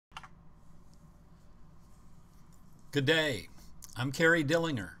Good day. I'm Kerry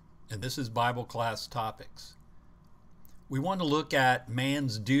Dillinger, and this is Bible Class Topics. We want to look at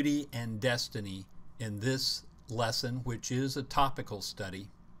man's duty and destiny in this lesson, which is a topical study,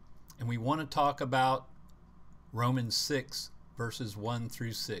 and we want to talk about Romans 6, verses 1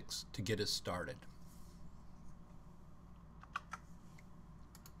 through 6 to get us started.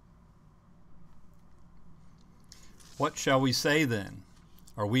 What shall we say then?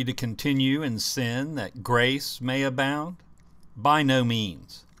 Are we to continue in sin that grace may abound? By no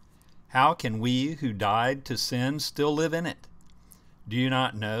means. How can we who died to sin still live in it? Do you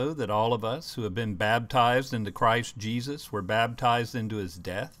not know that all of us who have been baptized into Christ Jesus were baptized into his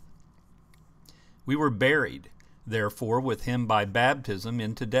death? We were buried, therefore, with him by baptism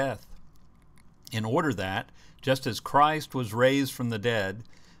into death, in order that, just as Christ was raised from the dead,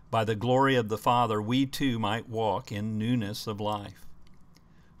 by the glory of the Father, we too might walk in newness of life.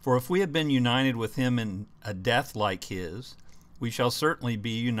 For if we have been united with him in a death like his, we shall certainly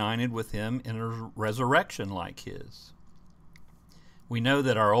be united with him in a resurrection like his. We know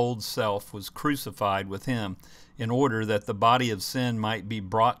that our old self was crucified with him in order that the body of sin might be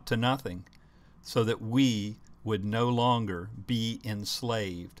brought to nothing, so that we would no longer be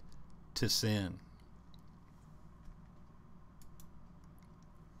enslaved to sin.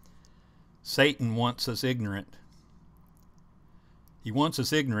 Satan wants us ignorant. He wants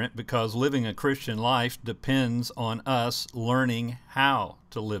us ignorant because living a Christian life depends on us learning how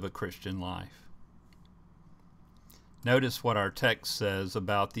to live a Christian life. Notice what our text says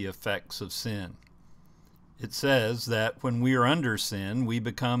about the effects of sin. It says that when we are under sin, we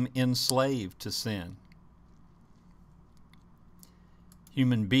become enslaved to sin.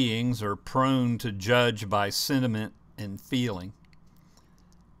 Human beings are prone to judge by sentiment and feeling.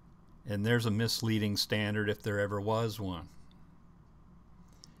 And there's a misleading standard if there ever was one.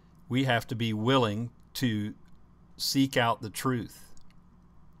 We have to be willing to seek out the truth.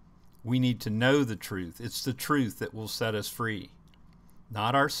 We need to know the truth. It's the truth that will set us free,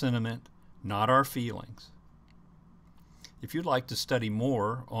 not our sentiment, not our feelings. If you'd like to study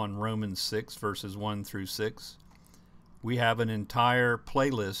more on Romans 6, verses 1 through 6, we have an entire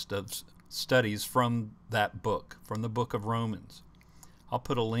playlist of studies from that book, from the book of Romans. I'll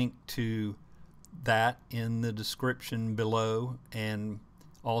put a link to that in the description below, and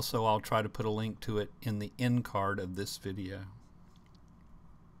also I'll try to put a link to it in the end card of this video.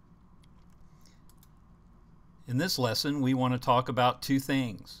 In this lesson, we want to talk about two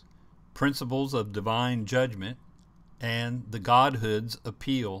things: principles of divine judgment and the Godhood's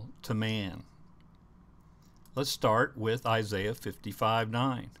appeal to man. Let's start with Isaiah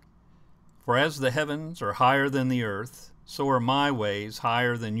 55:9. For as the heavens are higher than the earth, so are my ways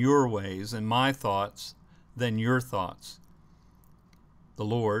higher than your ways, and my thoughts than your thoughts. The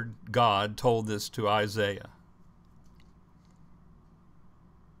Lord God told this to Isaiah.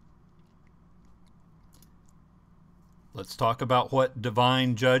 Let's talk about what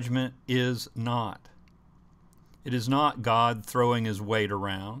divine judgment is not. It is not God throwing his weight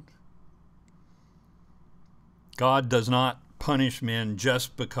around. God does not punish men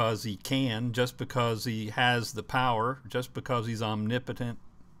just because he can, just because he has the power, just because he's omnipotent,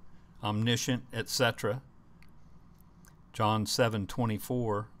 omniscient, etc. John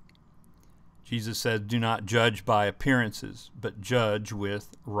 7:24, Jesus said, "Do not judge by appearances, but judge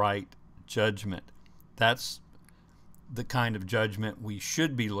with right judgment." That's the kind of judgment we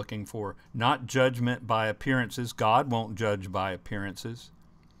should be looking for, not judgment by appearances. God won't judge by appearances.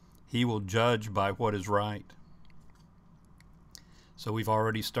 He will judge by what is right. So we've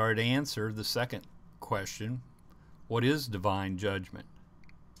already started to answer the second question. What is divine judgment?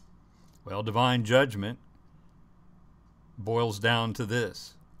 Well, divine judgment boils down to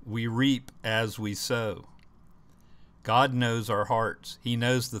this: we reap as we sow. God knows our hearts. He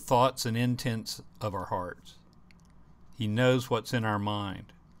knows the thoughts and intents of our hearts. He knows what's in our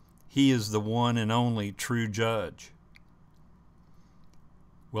mind. He is the one and only true judge.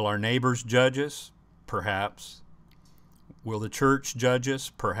 Will our neighbors judge us? Perhaps. Will the church judge us?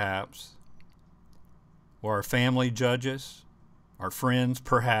 Perhaps. Will our family judge us? Our friends?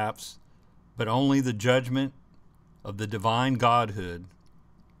 Perhaps. But only the judgment of the divine Godhood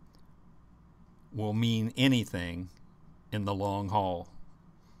will mean anything in the long haul.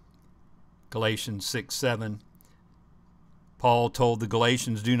 Galatians 6:7. Paul told the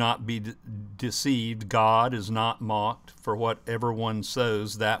Galatians, "Do not be deceived. God is not mocked. For whatever one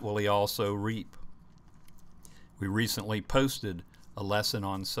sows, that will he also reap." We recently posted a lesson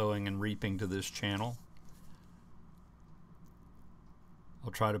on sowing and reaping to this channel. I'll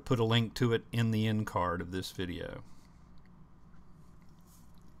try to put a link to it in the end card of this video.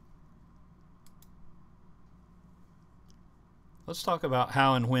 Let's talk about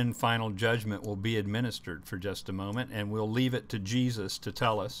how and when final judgment will be administered for just a moment, and we'll leave it to Jesus to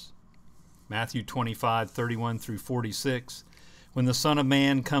tell us. Matthew 25:31 through 46. When the Son of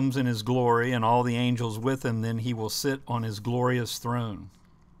Man comes in his glory and all the angels with him, then he will sit on his glorious throne.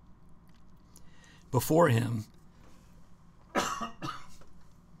 Before him, I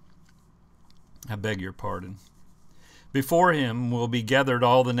beg your pardon. Before him will be gathered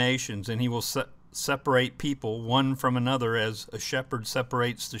all the nations, and he will separate people one from another as a shepherd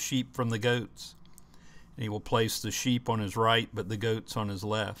separates the sheep from the goats. And he will place the sheep on his right, but the goats on his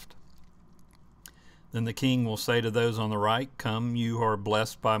left. Then the king will say to those on the right, "Come, you who are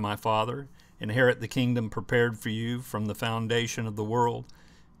blessed by my Father, inherit the kingdom prepared for you from the foundation of the world.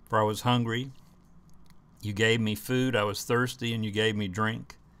 For I was hungry, you gave me food, I was thirsty, and you gave me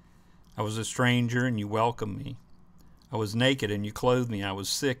drink. I was a stranger, and you welcomed me. I was naked, and you clothed me. I was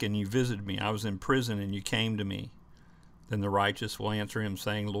sick, and you visited me. I was in prison, and you came to me." Then the righteous will answer him,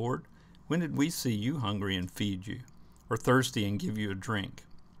 saying, "Lord, when did we see you hungry and feed you, or thirsty and give you a drink?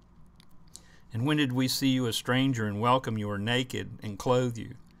 And when did we see you a stranger and welcome you, or naked and clothe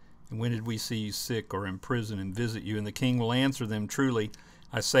you? And when did we see you sick or in prison and visit you?" And the king will answer them, "Truly,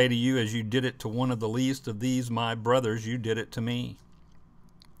 I say to you, as you did it to one of the least of these my brothers, you did it to me."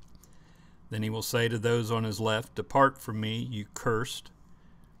 Then he will say to those on his left, "Depart from me, you cursed,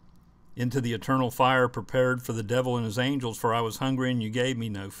 into the eternal fire prepared for the devil and his angels. For I was hungry, and you gave me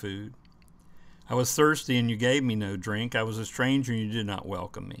no food. I was thirsty, and you gave me no drink. I was a stranger, and you did not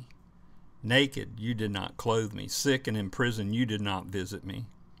welcome me. Naked, you did not clothe me. Sick and in prison, you did not visit me."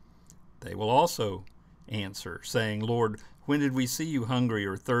 They will also answer, saying, "Lord, when did we see you hungry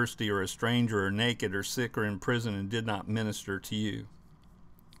or thirsty or a stranger or naked or sick or in prison and did not minister to you?"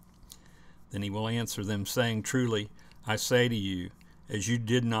 Then he will answer them, saying, "Truly, I say to you, as you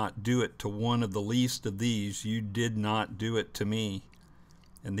did not do it to one of the least of these, you did not do it to me.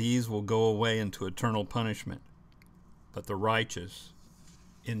 And these will go away into eternal punishment, but the righteous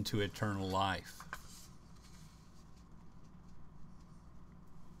into eternal life."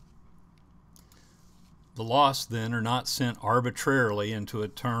 The lost, then, are not sent arbitrarily into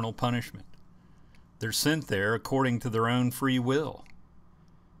eternal punishment. They're sent there according to their own free will.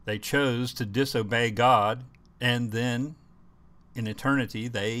 They chose to disobey God, and then in eternity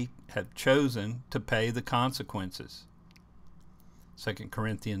they have chosen to pay the consequences. 2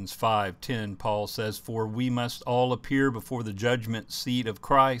 Corinthians 5:10, Paul says, "For we must all appear before the judgment seat of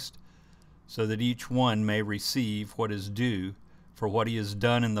Christ, so that each one may receive what is due for what he has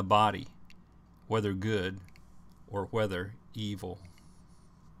done in the body, whether good or whether evil."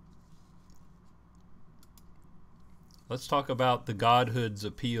 Let's talk about the Godhood's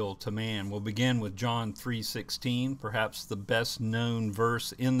appeal to man. We'll begin with John 3:16, perhaps the best known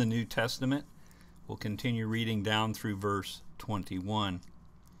verse in the New Testament. We'll continue reading down through verse 21.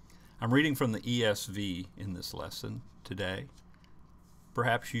 I'm reading from the ESV in this lesson today.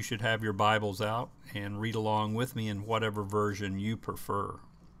 Perhaps you should have your Bibles out and read along with me in whatever version you prefer.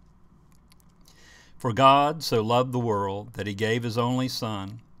 "For God so loved the world that he gave his only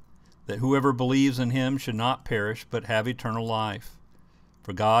Son, that whoever believes in him should not perish but have eternal life.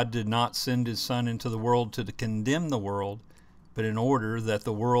 For God did not send his Son into the world to condemn the world, but in order that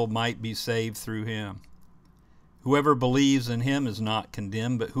the world might be saved through him. Whoever believes in him is not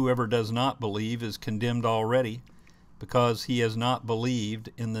condemned, but whoever does not believe is condemned already, because he has not believed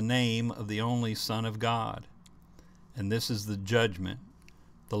in the name of the only Son of God. And this is the judgment.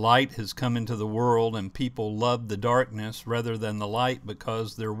 The light has come into the world, and people loved the darkness rather than the light,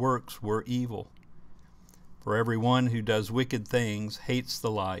 because their works were evil. For everyone who does wicked things hates the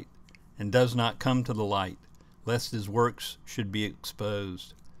light, and does not come to the light, lest his works should be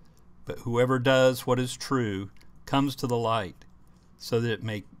exposed. But whoever does what is true comes to the light, so that it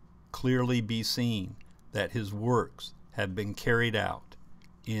may clearly be seen that his works have been carried out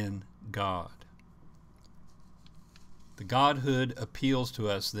in God." The Godhood appeals to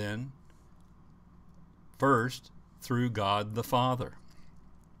us then, first, through God the Father.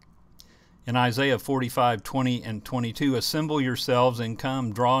 In Isaiah 45:20 and 22, "Assemble yourselves and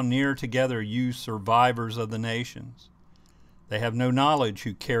come, draw near together, you survivors of the nations. They have no knowledge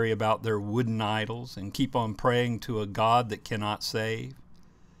who carry about their wooden idols and keep on praying to a God that cannot save.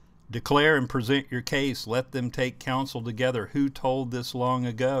 Declare and present your case. Let them take counsel together. Who told this long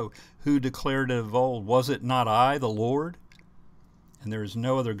ago? Who declared it of old? Was it not I, the Lord? And there is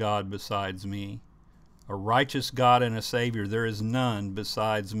no other God besides me, a righteous God and a Savior. There is none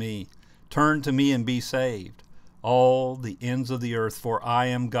besides me. Turn to me and be saved, all the ends of the earth, for I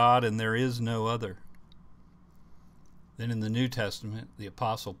am God and there is no other." Then in the New Testament, the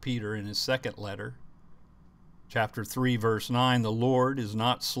Apostle Peter, in his second letter, Chapter 3, verse 9, the Lord is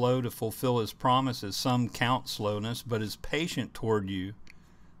not slow to fulfill his promise, as some count slowness, but is patient toward you,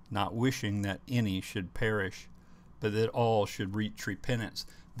 not wishing that any should perish, but that all should reach repentance.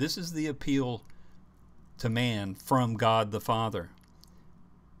 This is the appeal to man from God the Father.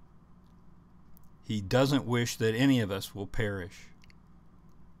 He doesn't wish that any of us will perish,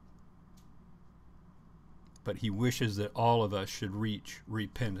 but he wishes that all of us should reach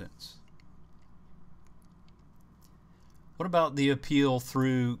repentance. What about the appeal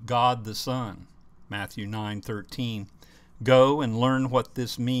through God the Son? Matthew 9:13. Go and learn what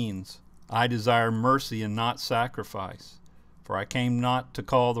this means. I desire mercy and not sacrifice, for I came not to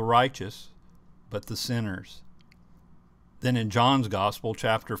call the righteous, but the sinners. Then in John's Gospel,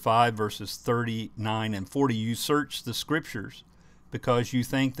 chapter 5, verses 39 and 40, you search the Scriptures because you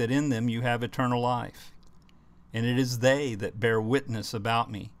think that in them you have eternal life. And it is they that bear witness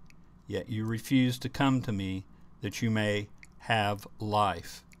about me, yet you refuse to come to me that you may have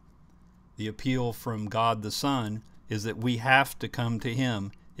life. The appeal from God the Son is that we have to come to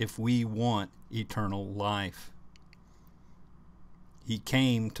him if we want eternal life. He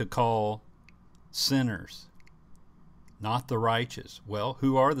came to call sinners, not the righteous. Well,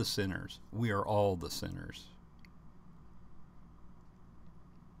 who are the sinners? We are all the sinners.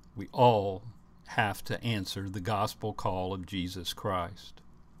 We all have to answer the gospel call of Jesus Christ.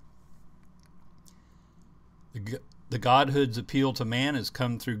 The Godhood's appeal to man has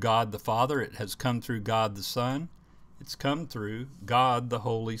come through God the Father. It has come through God the Son. It's come through God the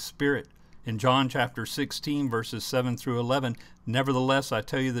Holy Spirit. In John chapter 16, verses 7 through 11, nevertheless, I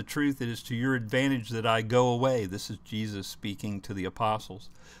tell you the truth, it is to your advantage that I go away. This is Jesus speaking to the apostles.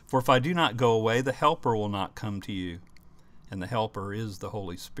 For if I do not go away, the Helper will not come to you. And the Helper is the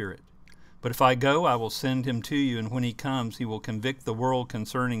Holy Spirit. But if I go, I will send him to you, and when he comes, he will convict the world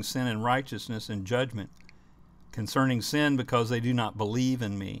concerning sin and righteousness and judgment. Concerning sin, because they do not believe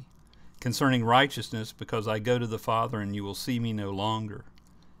in me. Concerning righteousness, because I go to the Father, and you will see me no longer.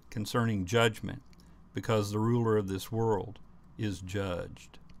 Concerning judgment, because the ruler of this world is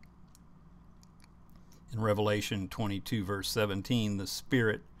judged. In Revelation 22, verse 17, the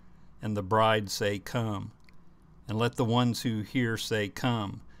Spirit and the bride say, Come. And let the ones who hear say,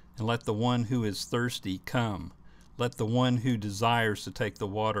 Come. And let the one who is thirsty come. Let the one who desires to take the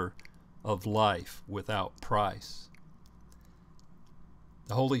water of life without price.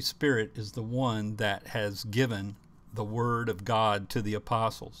 The Holy Spirit is the one that has given the Word of God to the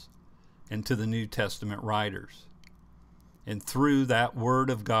apostles and to the New Testament writers. And through that Word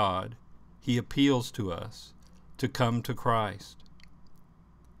of God, he appeals to us to come to Christ.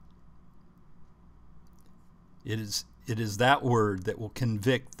 It is that Word that will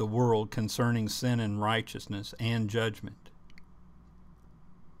convict the world concerning sin and righteousness and judgment.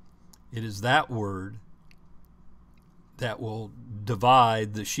 It is that Word that will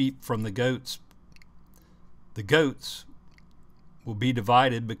divide the sheep from the goats. The goats will be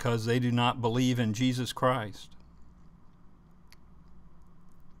divided because they do not believe in Jesus Christ.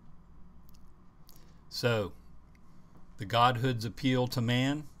 So, the Godhood's appeal to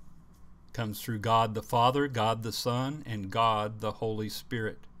man comes through God the Father, God the Son, and God the Holy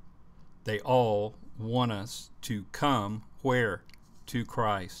Spirit. They all want us to come where? To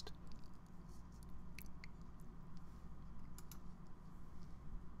Christ.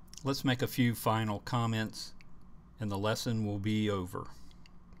 Let's make a few final comments and the lesson will be over.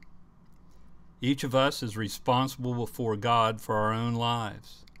 Each of us is responsible before God for our own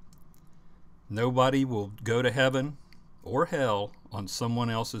lives. Nobody will go to heaven or hell on someone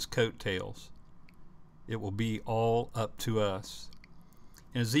else's coattails. It will be all up to us.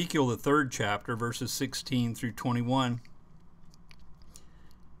 In Ezekiel, the 3rd chapter, verses 16 through 21,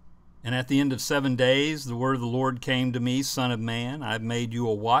 and at the end of 7 days, the word of the Lord came to me, Son of man, I have made you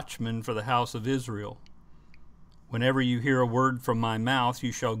a watchman for the house of Israel. Whenever you hear a word from my mouth,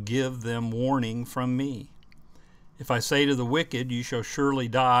 you shall give them warning from me. If I say to the wicked, you shall surely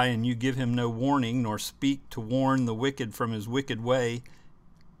die, and you give him no warning, nor speak to warn the wicked from his wicked way,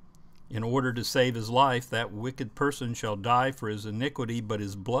 in order to save his life, that wicked person shall die for his iniquity, but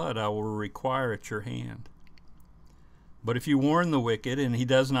his blood I will require at your hand. But if you warn the wicked, and he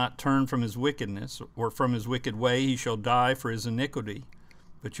does not turn from his wickedness, or from his wicked way, he shall die for his iniquity,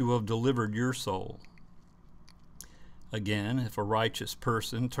 but you will have delivered your soul. Again, if a righteous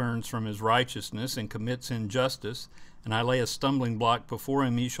person turns from his righteousness and commits injustice, and I lay a stumbling block before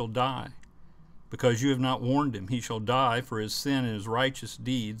him, he shall die. Because you have not warned him, he shall die, for his sin and his righteous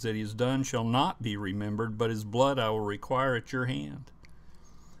deeds that he has done shall not be remembered, but his blood I will require at your hand.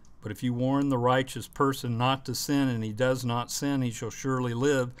 But if you warn the righteous person not to sin, and he does not sin, he shall surely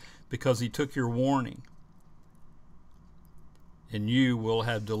live, because he took your warning. and you will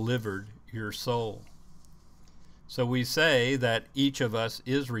have delivered your soul. So we say that each of us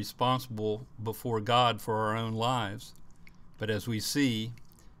is responsible before God for our own lives. But as we see,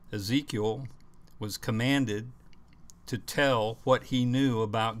 Ezekiel was commanded to tell what he knew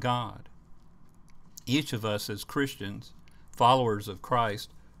about God. Each of us as Christians, followers of Christ,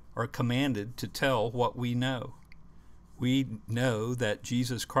 are commanded to tell what we know. We know that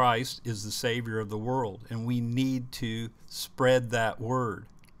Jesus Christ is the Savior of the world, and we need to spread that word.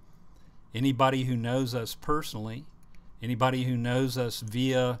 Anybody who knows us personally, anybody who knows us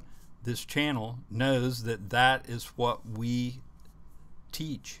via this channel, knows that that is what we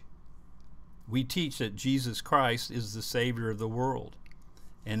teach. We teach that Jesus Christ is the Savior of the world,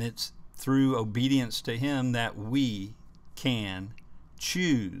 and it's through obedience to Him that we can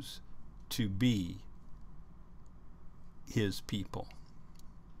choose to be His people.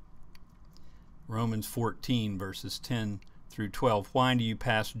 Romans 14 verses 10 through 12. Why do you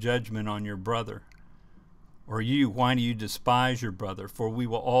pass judgment on your brother? Or you, why do you despise your brother? For we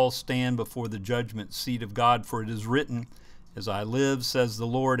will all stand before the judgment seat of God. For it is written, as I live, says the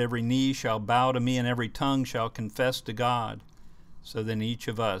Lord, every knee shall bow to me, and every tongue shall confess to God. So then each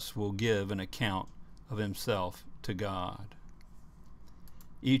of us will give an account of himself to God.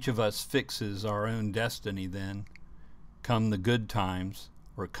 Each of us fixes our own destiny then, come the good times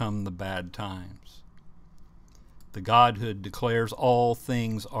or come the bad times. The Godhood declares all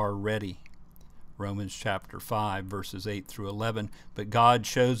things are ready. Romans chapter 5 verses 8 through 11. But God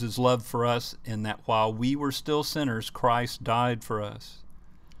shows His love for us in that while we were still sinners, Christ died for us.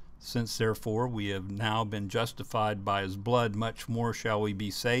 Since therefore we have now been justified by His blood, much more shall we be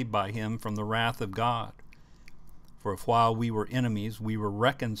saved by Him from the wrath of God. For if while we were enemies we were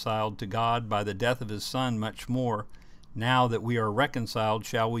reconciled to God by the death of His Son, much more, now that we are reconciled,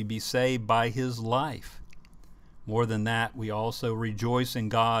 shall we be saved by His life. More than that, we also rejoice in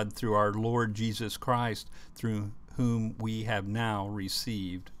God through our Lord Jesus Christ, through whom we have now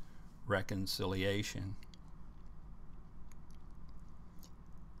received reconciliation.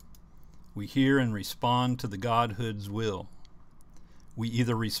 We hear and respond to the Godhood's will. We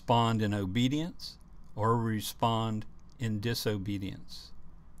either respond in obedience or respond in disobedience.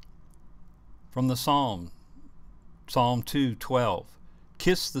 From the Psalm 2:12.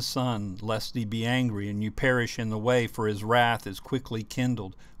 Kiss the Son, lest he be angry, and you perish in the way, for his wrath is quickly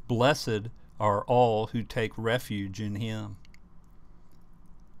kindled. Blessed are all who take refuge in him.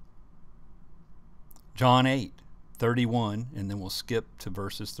 John 8:31, and then we'll skip to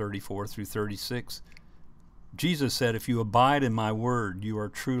verses 34 through 36. Jesus said, if you abide in my word, you are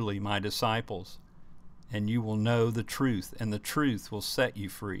truly my disciples, and you will know the truth, and the truth will set you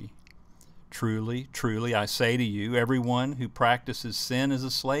free. Truly, truly, I say to you, everyone who practices sin is a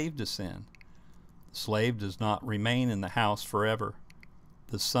slave to sin. The slave does not remain in the house forever.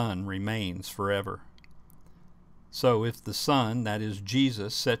 The Son remains forever. So if the Son, that is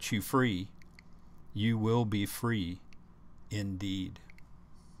Jesus, sets you free, you will be free indeed.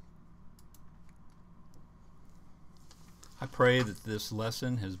 I pray that this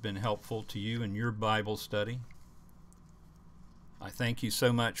lesson has been helpful to you in your Bible study. I thank you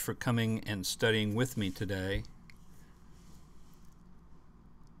so much for coming and studying with me today.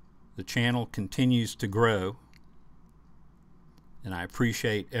 The channel continues to grow, and I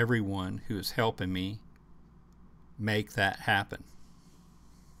appreciate everyone who is helping me make that happen.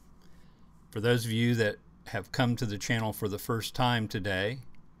 For those of you that have come to the channel for the first time today,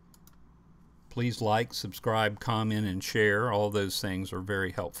 please like, subscribe, comment, and share. All those things are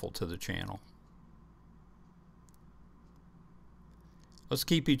very helpful to the channel. Let's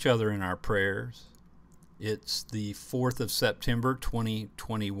keep each other in our prayers. It's the 4th of September,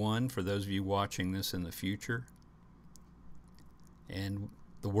 2021, for those of you watching this in the future. And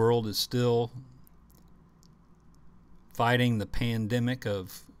the world is still fighting the pandemic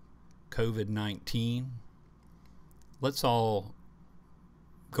of COVID-19. Let's all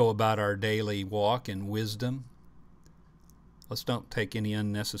go about our daily walk in wisdom. Let's don't take any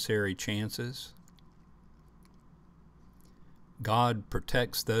unnecessary chances. God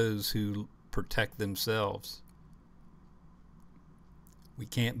protects those who protect themselves. We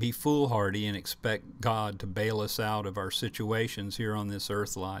can't be foolhardy and expect God to bail us out of our situations here on this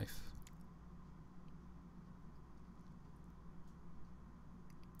earth life.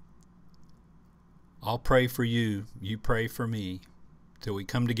 I'll pray for you, you pray for me, till we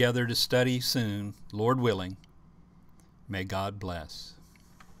come together to study soon, Lord willing. May God bless.